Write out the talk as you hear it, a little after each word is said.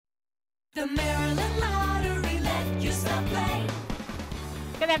The Maryland Lottery, let yourself play.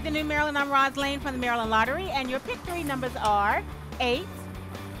 Good afternoon, Maryland. I'm Roz Lane from the Maryland Lottery, and your pick three numbers are 8,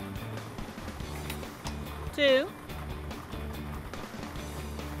 2,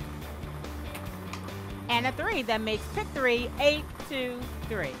 and a 3. That makes pick three 8, 2,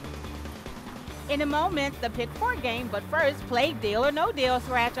 3. In a moment, the pick four game, but first, play Deal or No Deal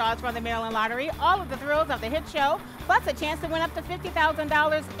scratch odds from the Maryland Lottery. All of the thrills of the hit show, plus a chance to win up to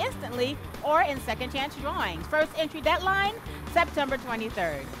 $50,000 instantly or in second chance drawings. First entry deadline, September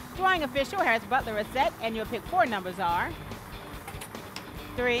 23rd. Drawing official, Harris Butler is set, and your pick four numbers are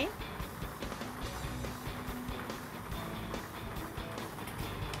 3,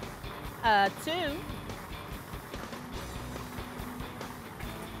 2,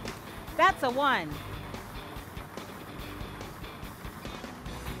 that's a 1,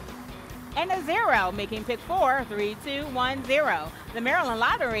 and a 0, making pick four 3, 2, 1, 0. The Maryland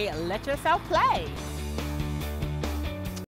Lottery, let yourself play.